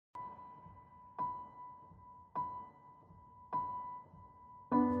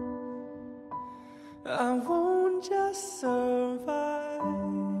I won't just survive.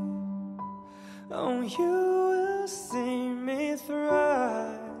 Oh, you will see me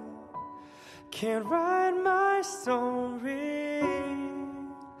thrive. Can't write my story.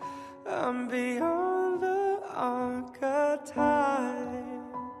 I'm beyond the archetype.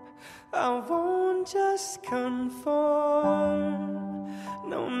 I won't just conform,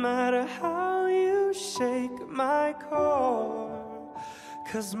 no matter how you shake my core.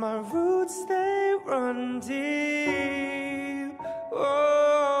 'Cause my roots, they run deep.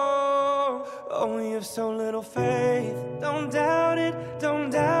 Oh, oh, you have so little faith. Don't doubt it, don't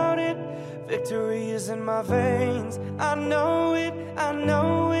doubt it. Victory is in my veins. I know it, I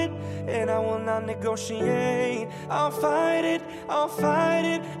know it. And I will not negotiate. I'll fight it, I'll fight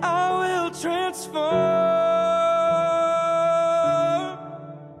it. I will transform.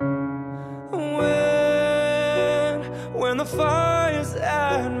 When the fire's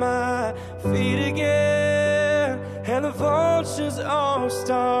at my feet again, and the vultures all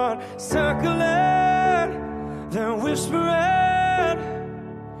start circling, they're whispering,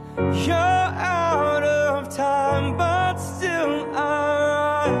 you're out of time, but still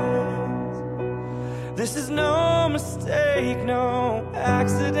I rise. This is no mistake, no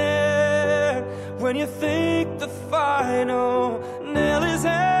accident. When you think the final nail is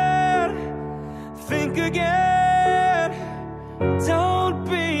in, think again. Don't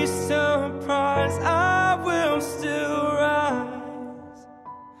be surprised, I will still rise.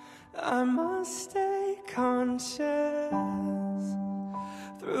 I must stay conscious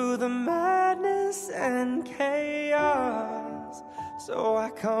through the madness and chaos. So I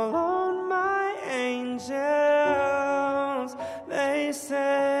call on my angels. They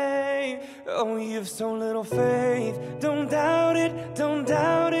say, oh, you've so little faith. Don't doubt it, don't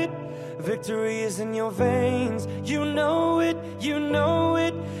doubt it. Victory is in your veins. You know it, you know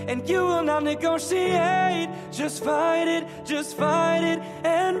it. And you will not negotiate. Just fight it,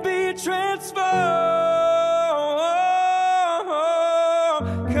 and be transformed.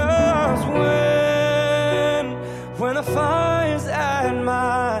 'Cause when the fire's at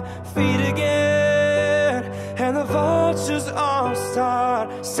my feet again, and the vultures all start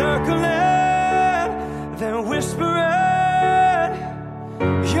circling, then whispering,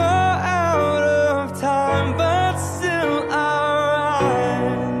 you're out of time, but still I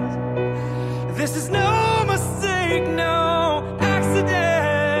rise. This is no mistake, no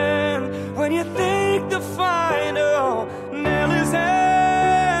accident. When you think the final nail is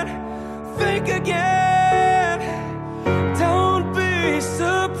in, think again. Don't be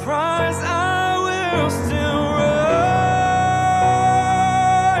surprised, I will still rise.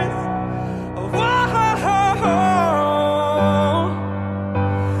 Whoa,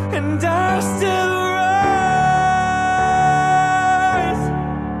 and I still rise.